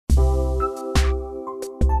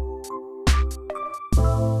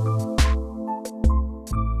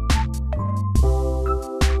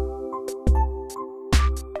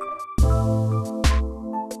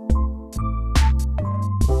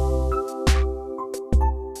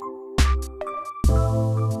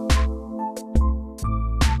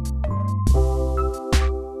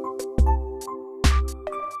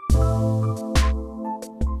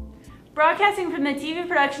broadcasting from the TV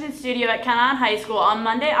production studio at Canaan High School on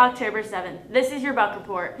Monday, October 7th. This is your Buc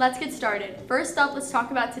Report. Let's get started. First up, let's talk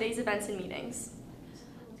about today's events and meetings.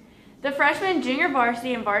 The freshman, junior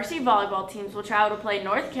varsity, and varsity volleyball teams will travel to play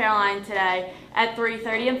North Carolina today at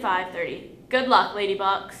 3:30 and 5:30. Good luck, Lady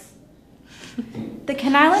Bucks. The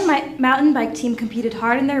Ken Island mountain bike team competed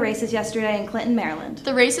hard in their races yesterday in Clinton, Maryland.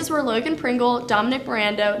 The races were Logan Pringle, Dominic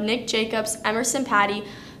Mirando, Nick Jacobs, Emerson Patty,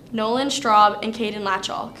 Nolan Straub, and Caden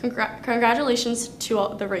Latchall. Congratulations to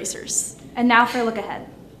all the racers. And now for a look ahead.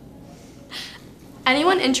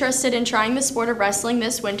 Anyone interested in trying the sport of wrestling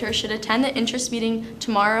this winter should attend the interest meeting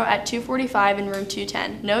tomorrow at 2:45 in room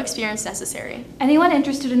 210. No experience necessary. Anyone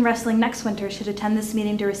interested in wrestling next winter should attend this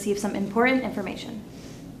meeting to receive some important information.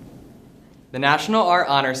 The National Art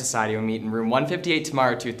Honor Society will meet in room 158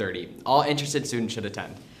 tomorrow at 2:30. All interested students should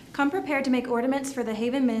attend. Come prepared to make ornaments for the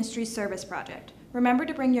Haven Ministries Service Project. Remember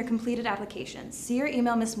to bring your completed applications. See or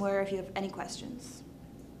email Ms. Moyer if you have any questions.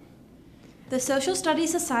 The Social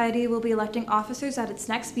Studies Society will be electing officers at its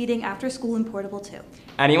next meeting after school in Portable 2.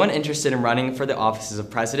 Anyone interested in running for the offices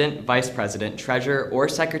of President, Vice President, Treasurer, or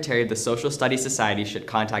Secretary of the Social Studies Society should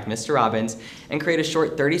contact Mr. Robbins and create a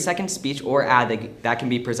short 30-second speech or ad that can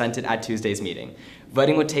be presented at Tuesday's meeting.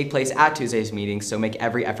 Voting will take place at Tuesday's meeting, so make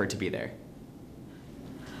every effort to be there.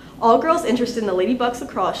 All girls interested in the Lady Bucks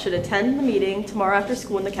lacrosse should attend the meeting tomorrow after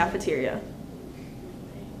school in the cafeteria.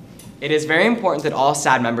 It is very important that all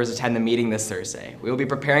SAD members attend the meeting this Thursday. We will be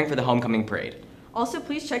preparing for the homecoming parade. Also,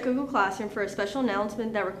 please check Google Classroom for a special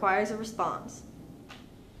announcement that requires a response.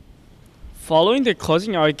 Following the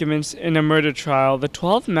closing arguments in a murder trial, the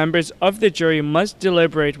 12 members of the jury must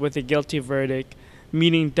deliberate with a guilty verdict,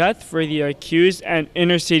 meaning death for the accused and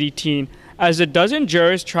inner-city teen, as a dozen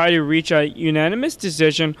jurors try to reach a unanimous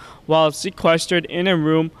decision while sequestered in a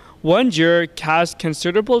room. One juror cast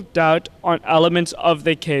considerable doubt on elements of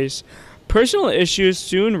the case. Personal issues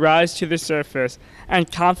soon rise to the surface,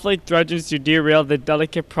 and conflict threatens to derail the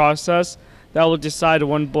delicate process that will decide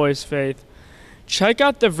one boy's fate. Check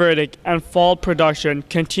out the verdict and fall production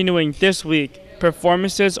continuing this week.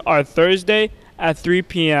 Performances are Thursday at 3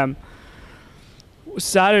 p.m.,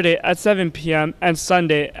 Saturday at 7 p.m., and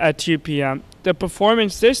Sunday at 2 p.m. The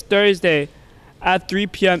performance this Thursday at 3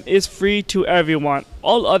 p.m. is free to everyone.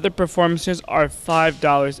 All other performances are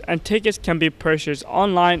 $5, and tickets can be purchased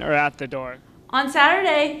online or at the door. On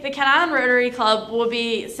Saturday, the Ken Island Rotary Club will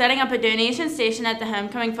be setting up a donation station at the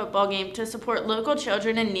homecoming football game to support local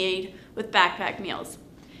children in need with backpack meals.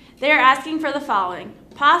 They are asking for the following: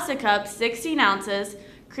 pasta cups, 16 ounces,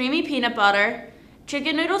 creamy peanut butter,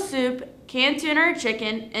 chicken noodle soup, canned tuna or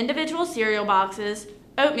chicken, individual cereal boxes,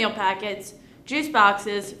 oatmeal packets, juice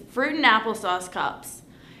boxes, fruit and applesauce cups.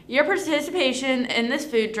 Your participation in this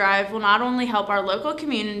food drive will not only help our local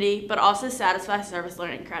community, but also satisfy service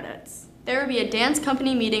learning credits. There will be a dance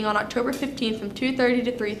company meeting on October 15th from 2:30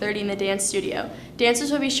 to 3:30 in the dance studio.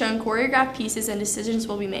 Dancers will be shown choreographed pieces and decisions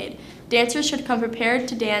will be made. Dancers should come prepared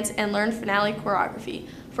to dance and learn finale choreography.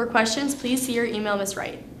 For questions, please see or email Ms.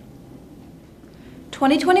 Wright.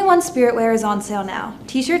 2021 Spirit Wear is on sale now.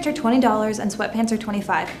 T-shirts are $20 and sweatpants are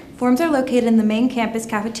 $25. Forms are located in the main campus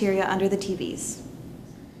cafeteria under the TVs.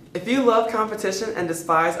 If you love competition and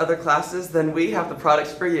despise other classes, then we have the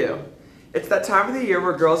products for you. It's that time of the year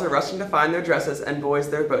where girls are rushing to find their dresses and boys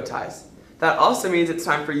their bow ties. That also means it's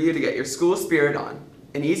time for you to get your school spirit on.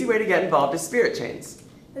 An easy way to get involved is Spirit Chains.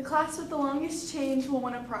 The class with the longest chains will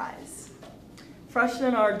win a prize.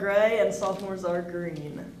 Freshmen are gray and sophomores are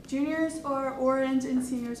green. Juniors are orange and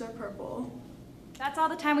seniors are purple. That's all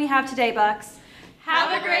the time we have today, Bucks.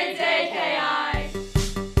 Have a great day, KI!